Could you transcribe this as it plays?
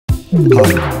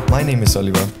Hi, my name is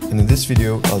Oliver, and in this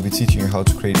video I'll be teaching you how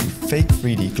to create a fake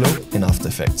 3D globe in After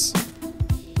Effects.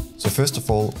 So first of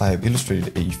all, I have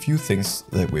illustrated a few things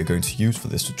that we're going to use for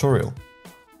this tutorial.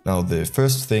 Now the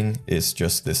first thing is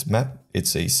just this map.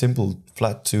 It's a simple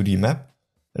flat 2D map,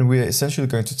 and we're essentially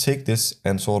going to take this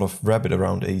and sort of wrap it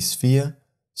around a sphere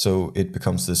so it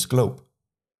becomes this globe.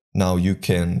 Now you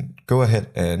can go ahead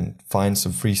and find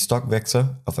some free stock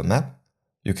vector of a map.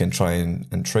 You can try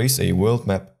and trace a world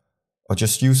map, or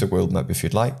just use a world map if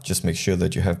you'd like. Just make sure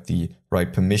that you have the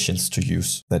right permissions to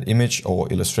use that image or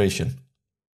illustration.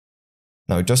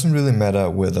 Now it doesn't really matter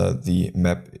whether the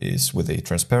map is with a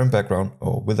transparent background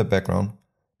or with a background,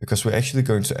 because we're actually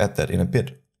going to add that in a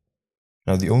bit.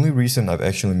 Now the only reason I've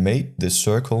actually made this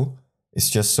circle is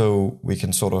just so we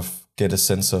can sort of get a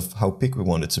sense of how big we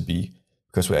want it to be,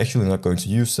 because we're actually not going to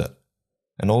use that.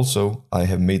 And also I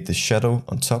have made the shadow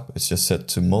on top, it's just set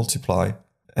to multiply,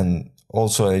 and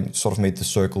also I sort of made the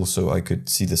circle so I could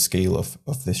see the scale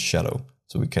of this shadow,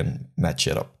 so we can match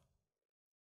it up.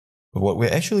 But what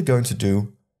we're actually going to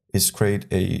do is create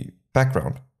a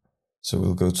background. So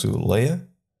we'll go to Layer,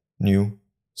 New,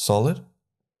 Solid,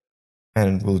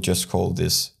 and we'll just call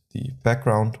this the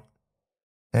background.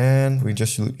 And we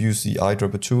just use the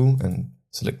eyedropper tool and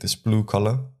select this blue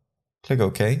color, click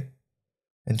OK,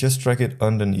 and just drag it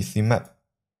underneath the map.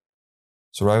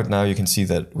 So right now you can see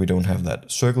that we don't have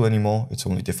that circle anymore, it's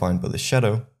only defined by the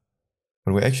shadow.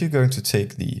 But we're actually going to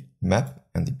take the map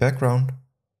and the background,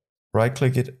 right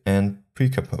click it and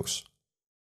pre-compose.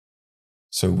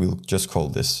 So we'll just call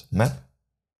this map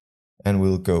and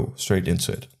we'll go straight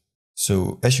into it.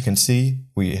 So as you can see,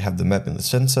 we have the map in the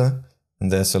center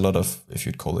and there's a lot of, if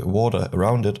you'd call it, water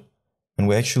around it. And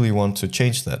we actually want to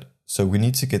change that. So we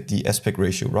need to get the aspect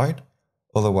ratio right,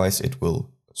 otherwise it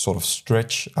will sort of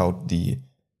stretch out the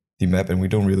map, and we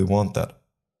don't really want that.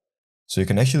 So you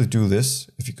can actually do this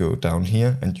if you go down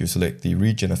here and you select the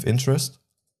region of interest,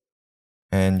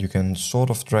 and you can sort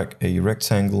of drag a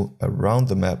rectangle around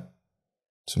the map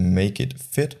to make it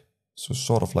fit, so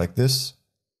sort of like this,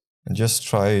 and just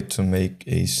try to make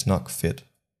a snug fit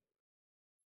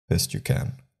best you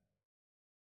can.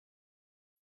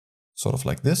 Sort of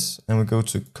like this, and we go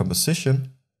to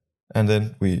composition, and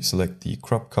then we select the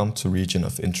crop comp to region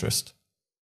of interest.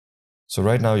 So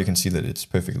right now you can see that it's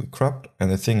perfectly cropped,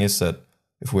 and the thing is that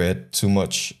if we add too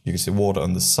much, you can see water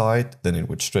on the side, then it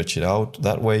would stretch it out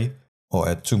that way, or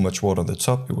add too much water on the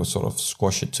top, it will sort of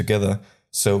squash it together.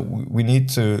 So we need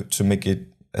to make it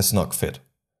a snug fit.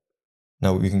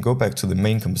 Now we can go back to the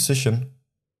main composition,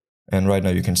 and right now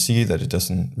you can see that it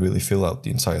doesn't really fill out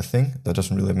the entire thing. That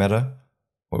doesn't really matter.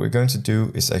 What we're going to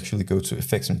do is actually go to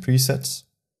Effects and Presets,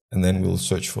 and then we'll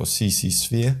search for CC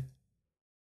Sphere.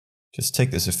 Just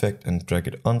take this effect and drag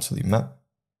it onto the map.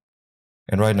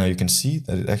 And right now you can see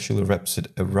that it actually wraps it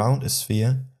around a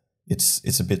sphere.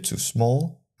 It's a bit too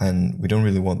small, and we don't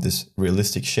really want this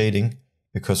realistic shading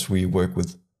because we work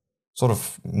with sort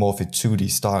of more of a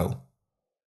 2D style.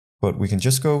 But we can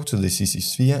just go to the CC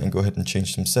Sphere and go ahead and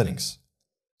change some settings.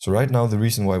 So right now the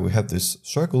reason why we have this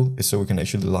circle is so we can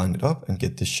actually line it up and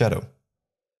get this shadow.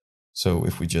 So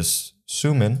if we just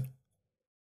zoom in,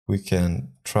 we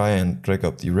can try and drag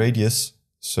up the radius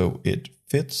so it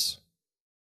fits.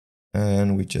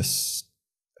 And we just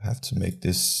have to make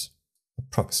this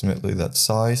approximately that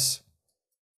size.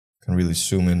 You can really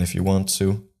zoom in if you want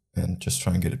to and just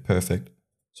try and get it perfect.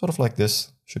 Sort of like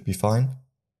this, should be fine.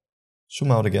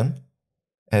 Zoom out again.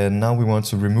 And now we want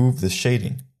to remove this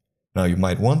shading. Now you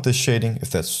might want this shading if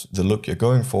that's the look you're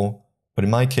going for, but in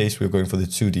my case we're going for the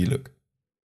 2D look.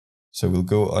 So we'll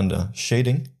go under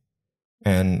shading,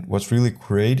 and what's really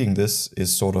creating this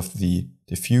is sort of the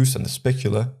diffuse and the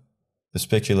specular. The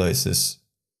specular is this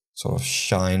sort of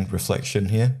shine reflection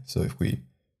here. So if we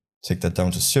take that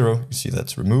down to 0, you see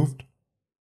that's removed.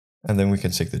 And then we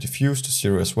can take the diffuse to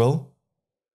 0 as well.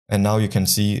 And now you can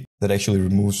see that actually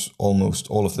removes almost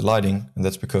all of the lighting, and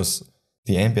that's because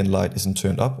the ambient light isn't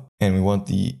turned up, and we want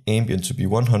the ambient to be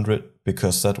 100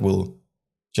 because that will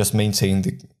just maintain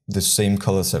the same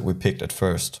colors that we picked at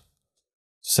first.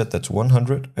 Set that to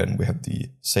 100 and we have the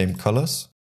same colors.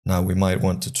 Now we might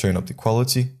want to turn up the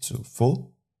quality to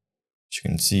full. As you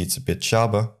can see, it's a bit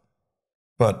sharper,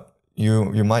 but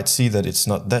you might see that it's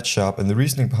not that sharp, and the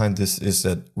reasoning behind this is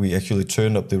that we actually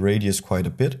turned up the radius quite a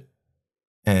bit,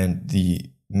 and the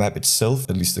map itself,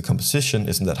 at least the composition,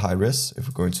 isn't that high res. If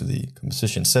we go into the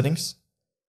composition settings,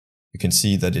 you can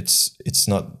see that it's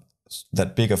not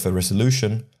that big of a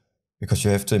resolution, because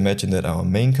you have to imagine that our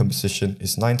main composition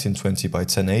is 1920 by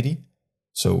 1080.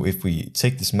 So if we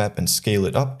take this map and scale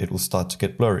it up, it will start to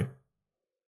get blurry.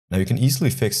 Now you can easily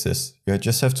fix this. You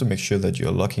just have to make sure that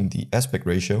you're locking the aspect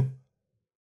ratio,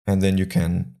 and then you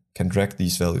can drag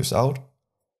these values out.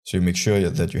 So you make sure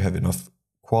that you have enough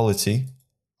quality.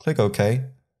 Click OK.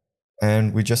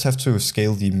 And we just have to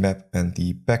scale the map and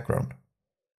the background.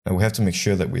 Now we have to make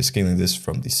sure that we're scaling this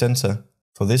from the center.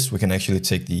 For this, we can actually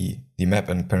take the map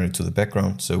and parent it to the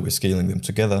background, so we're scaling them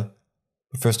together.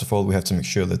 But first of all, we have to make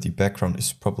sure that the background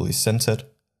is properly centered.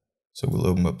 So we'll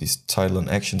open up this title and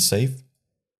action save.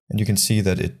 And you can see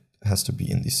that it has to be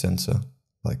in the center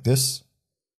like this.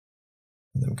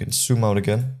 And then we can zoom out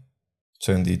again,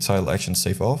 turn the title action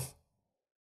save off,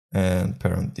 and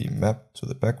parent the map to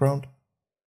the background.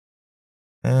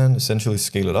 And essentially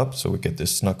scale it up so we get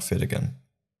this snug fit again,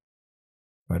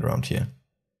 right around here.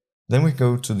 Then we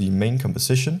go to the main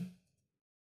composition.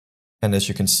 And as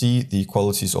you can see, the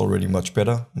quality is already much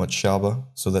better, much sharper.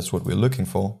 So that's what we're looking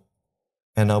for.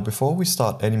 And now before we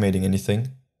start animating anything,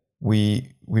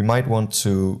 we might want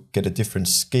to get a different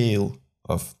scale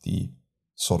of the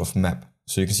sort of map.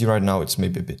 So you can see right now it's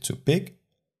maybe a bit too big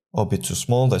or a bit too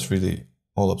small. That's really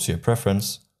all up to your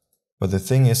preference. But the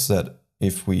thing is that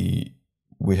if we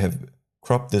have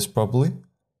cropped this properly,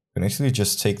 we can actually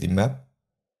just take the map,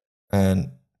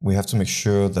 and we have to make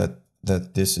sure that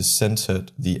this is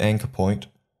centered, the anchor point.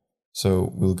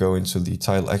 So we'll go into the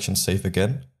title action save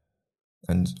again,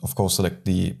 and of course select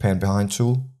the pan behind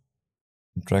tool,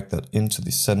 and drag that into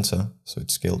the center so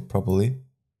it's scaled properly.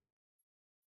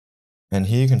 And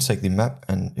here you can take the map,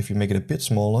 and if you make it a bit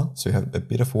smaller, so you have a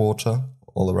bit of water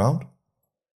all around,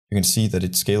 you can see that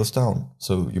it scales down.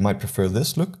 So you might prefer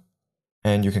this look,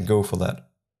 and you can go for that.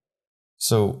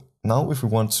 So now if we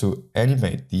want to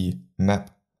animate the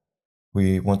map,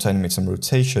 we want to animate some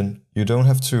rotation, you don't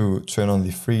have to turn on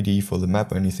the 3D for the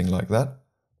map or anything like that.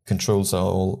 Controls are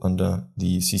all under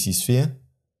the CC sphere,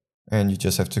 and you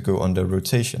just have to go under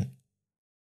rotation.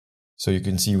 So you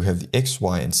can see we have the X,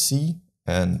 Y, and Z,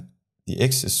 and the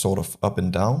X is sort of up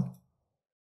and down.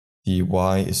 The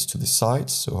Y is to the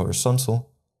sides, so horizontal.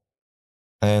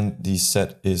 And the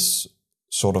Z is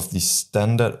sort of the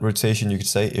standard rotation, you could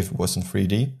say, if it wasn't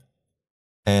 3D.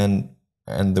 And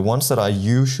the ones that I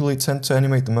usually tend to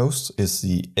animate the most is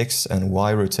the X and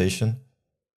Y rotation.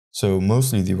 So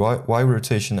mostly the Y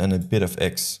rotation and a bit of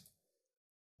X.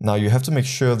 Now you have to make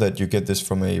sure that you get this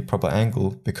from a proper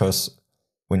angle, because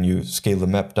when you scale the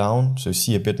map down, so you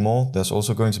see a bit more, there's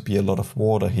also going to be a lot of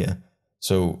water here.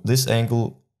 So this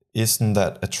angle isn't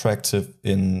that attractive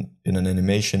in an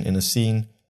animation, in a scene.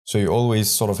 So you always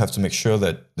sort of have to make sure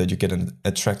that you get an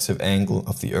attractive angle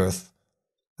of the earth.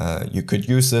 You could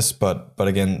use this, but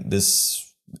again,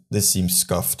 this seems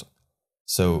scuffed.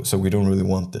 So we don't really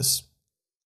want this.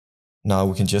 Now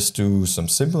we can just do some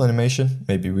simple animation.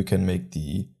 Maybe we can make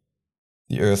the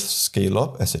earth scale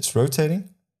up as it's rotating.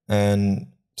 And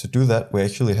to do that, we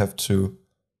actually have to,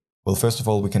 well, first of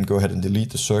all, we can go ahead and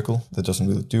delete the circle. That doesn't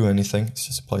really do anything. It's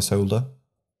just a placeholder.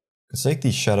 We can take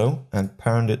the shadow and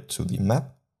parent it to the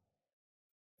map.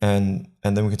 And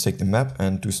then we can take the map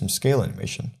and do some scale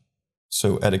animation.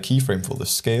 So add a keyframe for the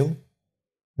scale.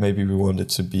 Maybe we want it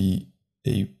to be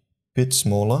a bit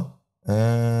smaller.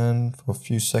 And for a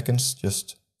few seconds,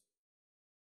 just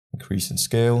increase in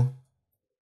scale.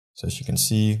 So as you can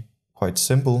see, quite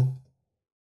simple.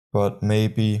 But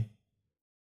maybe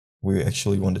we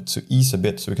actually want it to ease a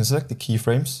bit. So we can select the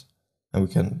keyframes and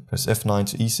we can press F9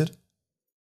 to ease it.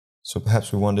 So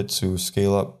perhaps we want it to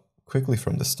scale up quickly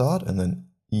from the start and then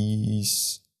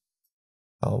ease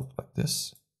out like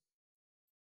this.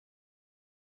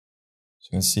 So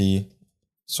you can see it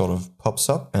sort of pops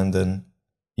up and then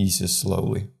eases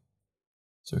slowly.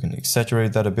 So we can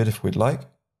exaggerate that a bit if we'd like.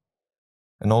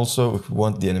 And also if we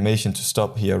want the animation to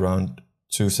stop here around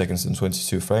 2 seconds and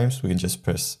 22 frames, we can just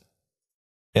press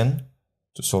N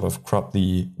to sort of crop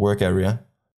the work area.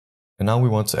 And now we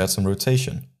want to add some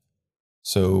rotation.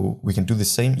 So we can do the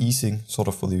same easing sort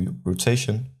of for the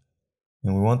rotation.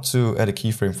 And we want to add a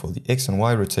keyframe for the X and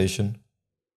Y rotation.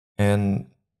 And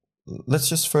let's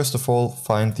just first of all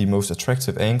find the most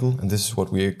attractive angle, and this is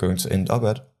what we're going to end up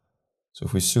at. So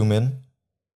if we zoom in,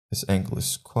 this angle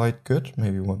is quite good.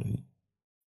 Maybe we want a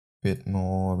bit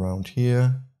more around here,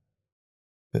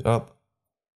 a bit up.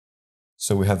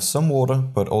 So we have some water,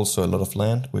 but also a lot of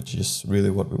land, which is really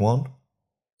what we want.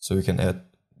 So we can add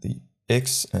the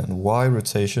X and Y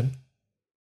rotation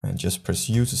and just press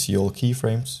U to see all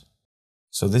keyframes.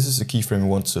 So this is the keyframe we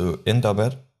want to end up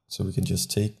at. So we can just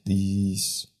take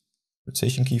these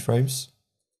rotation keyframes,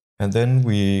 and then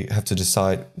we have to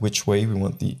decide which way we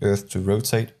want the Earth to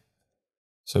rotate.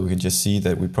 So we can just see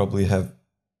that we probably have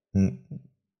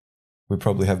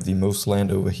the most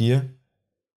land over here.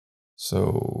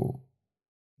 So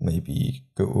maybe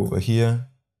go over here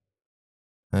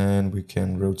and we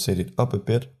can rotate it up a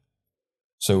bit.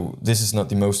 So this is not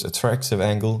the most attractive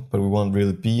angle, but we won't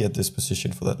really be at this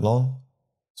position for that long.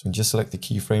 So we just select the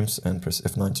keyframes and press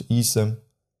F9 to ease them.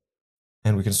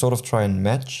 And we can sort of try and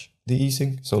match the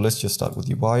easing. So let's just start with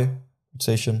the Y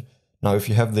rotation. Now, if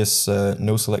you have this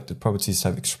no selected properties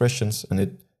have expressions and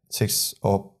it takes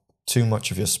up too much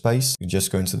of your space, you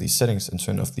just go into these settings and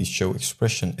turn off the show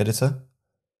expression editor.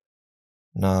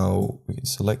 Now we can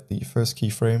select the first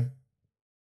keyframe,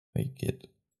 make it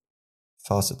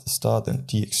fast at the start, then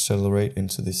deaccelerate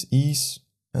into this ease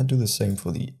and do the same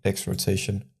for the X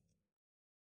rotation.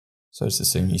 So it's the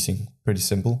same easing, pretty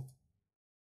simple.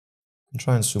 And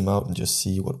try and zoom out and just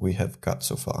see what we have got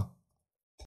so far.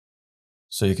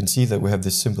 So you can see that we have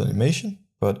this simple animation,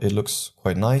 but it looks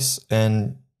quite nice.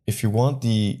 And if you want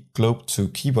the globe to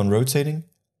keep on rotating,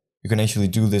 you can actually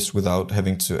do this without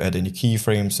having to add any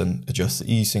keyframes and adjust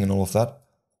the easing and all of that.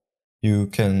 You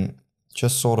can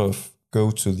just sort of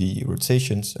go to the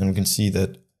rotations and we can see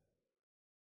that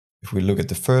if we look at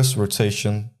the first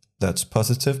rotation, that's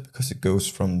positive because it goes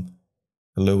from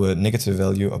a lower negative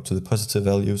value up to the positive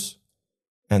values.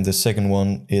 And the second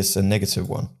one is a negative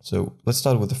one. So let's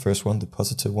start with the first one, the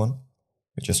positive one.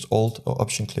 We just Alt or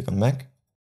Option click on Mac.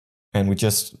 And we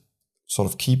just sort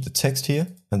of keep the text here.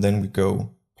 And then we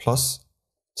go plus,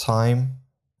 time,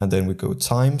 and then we go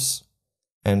times.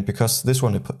 And because this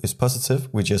one is positive,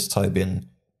 we just type in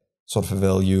sort of a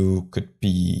value, could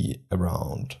be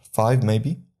around 5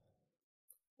 maybe.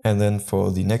 And then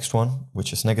for the next one,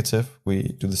 which is negative, we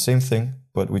do the same thing,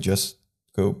 but we just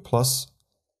go plus,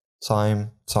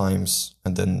 time, times,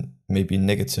 and then maybe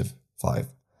 -5.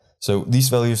 So these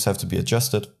values have to be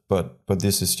adjusted, but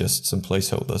this is just some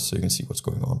placeholders so you can see what's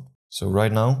going on. So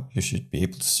right now you should be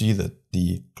able to see that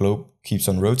the globe keeps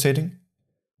on rotating.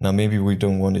 Now maybe we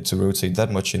don't want it to rotate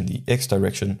that much in the X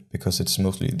direction because it's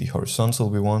mostly the horizontal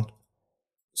we want.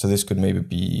 So this could maybe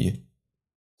be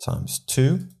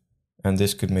 ×2, and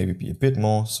this could maybe be a bit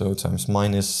more, so times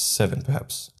 -7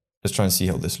 perhaps. Let's try and see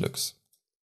how this looks.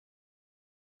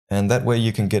 And that way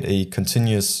you can get a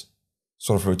continuous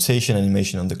sort of rotation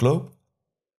animation on the globe.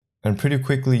 And pretty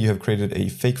quickly you have created a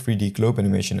fake 3D globe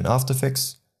animation in After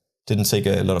Effects. Didn't take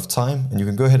a lot of time, and you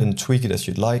can go ahead and tweak it as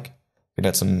you'd like. You can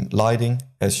add some lighting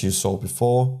as you saw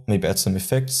before, maybe add some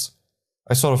effects.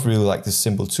 I sort of really like this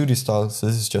simple 2D style, so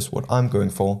this is just what I'm going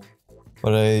for.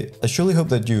 But I surely hope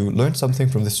that you learned something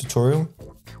from this tutorial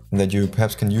and that you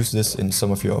perhaps can use this in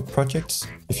some of your projects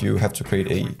if you have to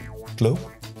create a globe.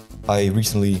 I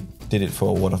recently did it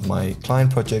for one of my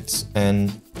client projects,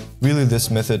 and really this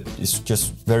method is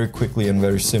just very quickly and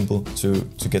very simple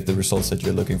to get the results that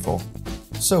you're looking for.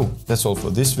 So that's all for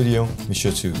this video. Be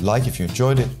sure to like if you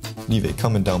enjoyed it, leave a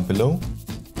comment down below,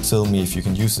 tell me if you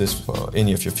can use this for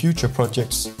any of your future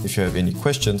projects, if you have any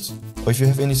questions, or if you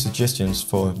have any suggestions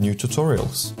for new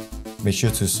tutorials. Make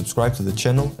sure to subscribe to the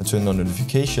channel and turn on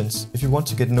notifications if you want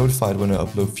to get notified when I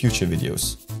upload future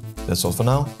videos. That's all for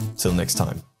now, till next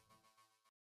time.